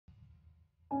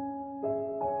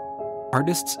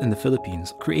Artists in the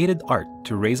Philippines created art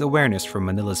to raise awareness for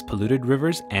Manila's polluted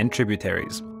rivers and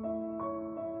tributaries,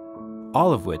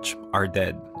 all of which are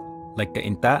dead, like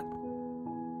Cainta,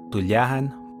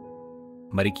 Tulyahan,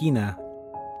 Marikina,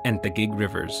 and Taguig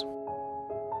rivers.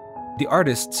 The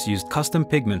artists used custom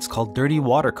pigments called Dirty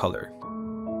Watercolor,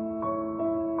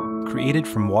 created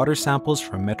from water samples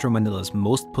from Metro Manila's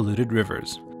most polluted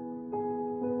rivers.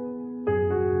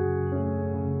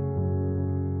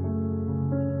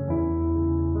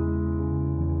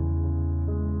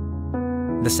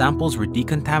 The samples were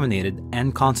decontaminated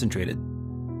and concentrated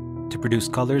to produce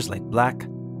colors like black,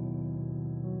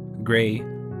 gray,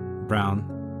 brown,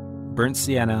 burnt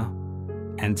sienna,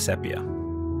 and sepia.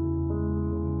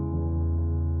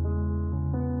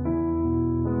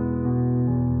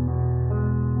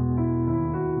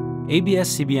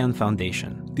 ABS-CBN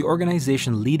Foundation, the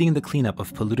organization leading the cleanup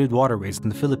of polluted waterways in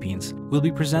the Philippines, will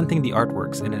be presenting the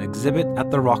artworks in an exhibit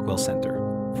at the Rockwell Center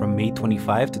from May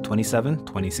 25 to 27,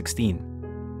 2016.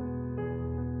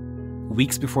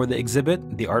 Weeks before the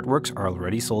exhibit, the artworks are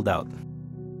already sold out.